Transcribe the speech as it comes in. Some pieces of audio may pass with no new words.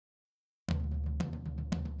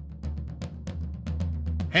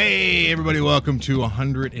Hey, everybody, welcome to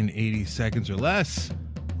 180 Seconds or Less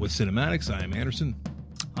with CinemAddicts. I am Anderson.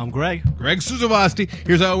 I'm Greg. Greg Srisavasdi.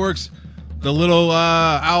 Here's how it works. The little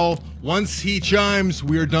owl, once he chimes,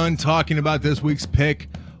 we are done talking about this week's pick,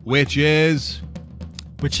 which is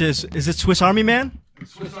it Swiss Army Man?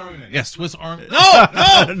 Swiss Army Man. Yes, Swiss Army.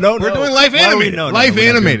 No, we're doing Life Animated. Life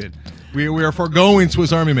Animated. We are foregoing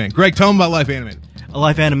Swiss Army Man. Greg, tell them about Life Animated.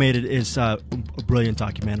 Life Animated is a brilliant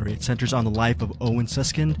documentary. It centers on the life of Owen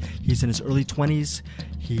Suskind. He's in his early 20s.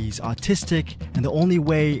 He's autistic, and the only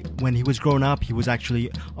way when he was growing up, he was actually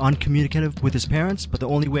uncommunicative with his parents, but the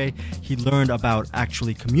only way he learned about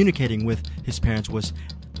actually communicating with his parents was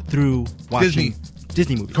through watching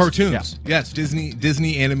Disney movies. Cartoons. Yeah. Yes,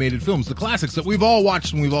 Disney animated films. The classics that we've all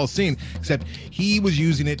watched and we've all seen, except he was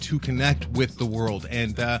using it to connect with the world.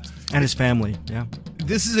 And his family, yeah.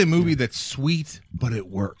 This is a movie that's sweet, but it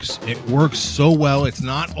works. It works so well. It's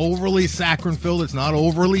not overly saccharine-filled. It's not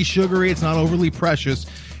overly sugary. It's not overly precious.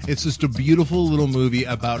 It's just a beautiful little movie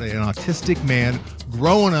about an autistic man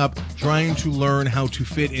growing up, trying to learn how to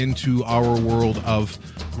fit into our world of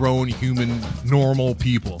grown human, normal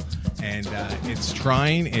people. And it's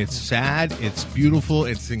trying, it's sad, it's beautiful,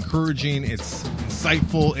 it's encouraging, it's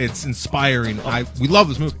insightful, it's inspiring. We love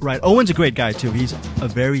this movie. Right. Owen's a great guy, too. He's a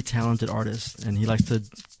very talented artist, and he likes to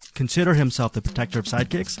consider himself the protector of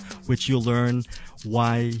sidekicks, which you'll learn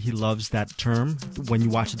why he loves that term when you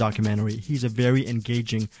watch the documentary. He's a very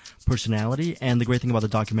engaging personality, and the great thing about the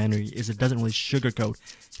documentary is it doesn't really sugarcoat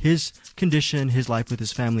his condition, his life with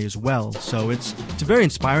his family as well. So it's a very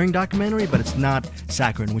inspiring documentary, but it's not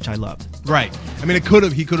saccharine, which I loved. Right. I mean,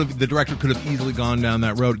 the director could have easily gone down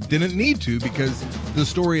that road. Didn't need to, because the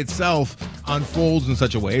story itself unfolds in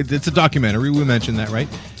such a way. It's a documentary. We mentioned that, right?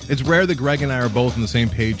 It's rare that Greg and I are both on the same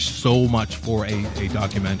page so much for a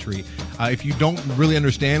documentary. If you don't really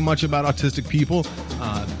understand much about autistic people,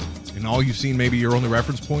 and all you've seen, maybe your only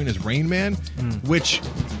reference point is Rain Man, which,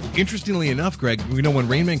 interestingly enough, Greg, when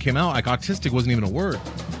Rain Man came out, like, autistic wasn't even a word.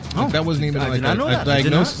 That wasn't even like a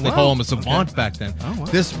diagnosis. They call him a savant back then. Oh, wow.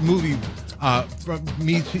 This movie, from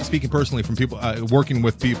me speaking personally, from people working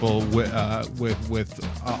with people with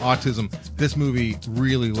autism, this movie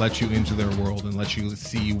really lets you into their world and lets you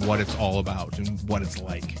see what it's all about and what it's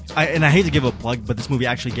like. I hate to give a plug, but this movie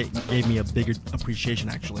actually gave me a bigger appreciation.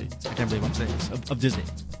 Actually, I can't believe I'm saying this, of Disney.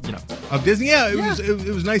 Of Disney, yeah.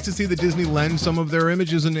 It was nice to see that Disney lend some of their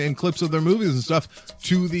images and clips of their movies and stuff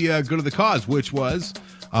to the good of the cause, which was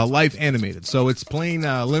Life Animated. So it's playing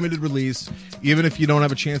limited release. Even if you don't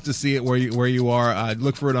have a chance to see it where you are,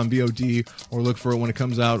 look for it on VOD or look for it when it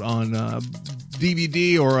comes out on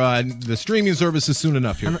DVD or the streaming services soon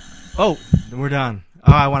enough here. We're done.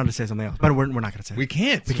 Oh, I wanted to say something else, but we're not going to say it. We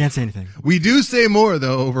can't. We can't say anything. We do say more,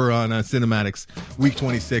 though, over on CinemAddicts. Week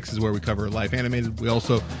 26 is where we cover Life Animated. We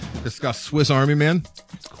also discuss Swiss Army Man,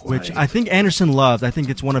 which I think Anderson loved. I think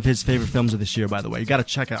it's one of his favorite films of this year, by the way. You got to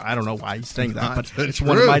check out. I don't know why he's saying that, but it's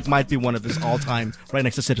might be one of his all-time, right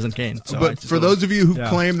next to Citizen Kane. So but for those of you who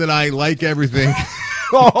claim that I like everything...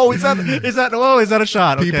 is that a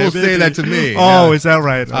shot? People say that to me. Is that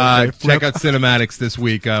right? Okay, check out CinemAddicts this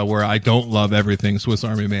week, where I don't love everything Swiss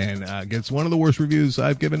Army Man gets one of the worst reviews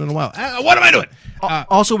I've given in a while. What am I doing?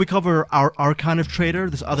 Also, we cover our kind of Traitor,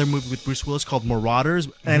 this other movie with Bruce Willis called Marauders.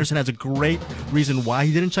 Anderson has a great reason why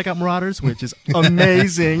he didn't check out Marauders, which is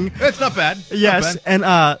amazing. It's not bad. Yes, and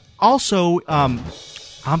also.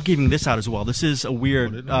 I'm giving this out as well. This is a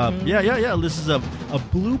weird, This is a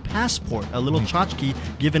blue passport, a little tchotchke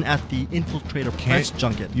given at the Infiltrator press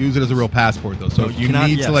junket. Use it as a real passport, though. So if you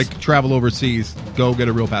need to travel overseas, go get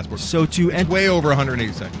a real passport. So it's way over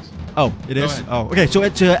 180 seconds. Oh, it is. Oh, okay. So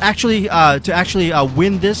to actually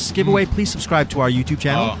win this giveaway, please subscribe to our YouTube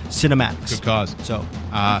channel, CinemAddicts. Good cause. So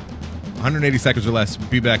 180 seconds or less.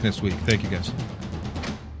 Be back next week. Thank you, guys.